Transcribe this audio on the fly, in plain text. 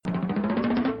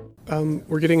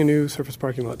We're getting a new surface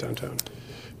parking lot downtown.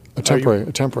 A temporary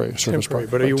surface parking.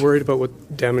 But are you worried about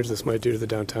what damage this might do to the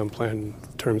downtown plan in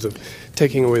terms of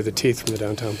taking away the teeth from the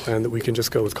downtown plan that we can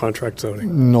just go with contract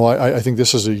zoning? No, I think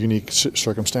this is a unique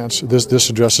circumstance. This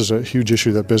addresses a huge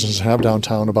issue that businesses have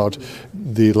downtown about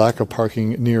the lack of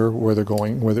parking near where they're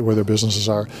going, where their businesses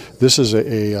are. This is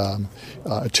a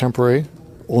temporary,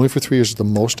 only for 3 years at the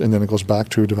most, and then it goes back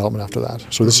to development after that.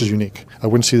 So this is unique. I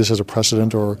wouldn't see this as a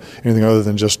precedent or anything other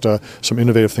than just some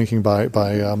innovative thinking by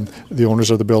the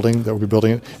owners of the building that will be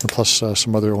building it, and plus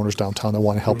some other owners downtown that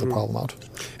want to help the problem out.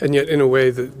 And yet, in a way,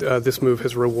 this move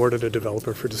has rewarded a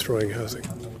developer for destroying housing.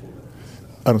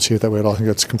 I don't see it that way at all. I think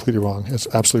that's completely wrong. It's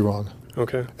absolutely wrong.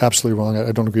 Okay. Absolutely wrong.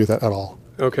 I don't agree with that at all.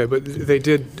 Okay, but they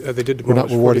did demolish. We're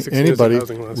not rewarding anybody.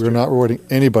 We're not rewarding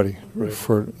anybody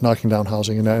for knocking down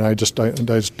housing, and I just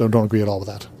don't agree at all with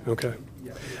that. Okay.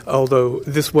 Although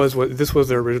this was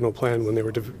their original plan when they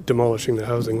were demolishing the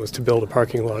housing, was to build a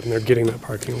parking lot, and they're getting that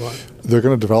parking lot. They're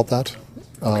going to develop that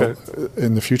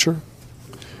in the future,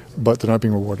 but they're not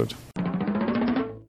being rewarded.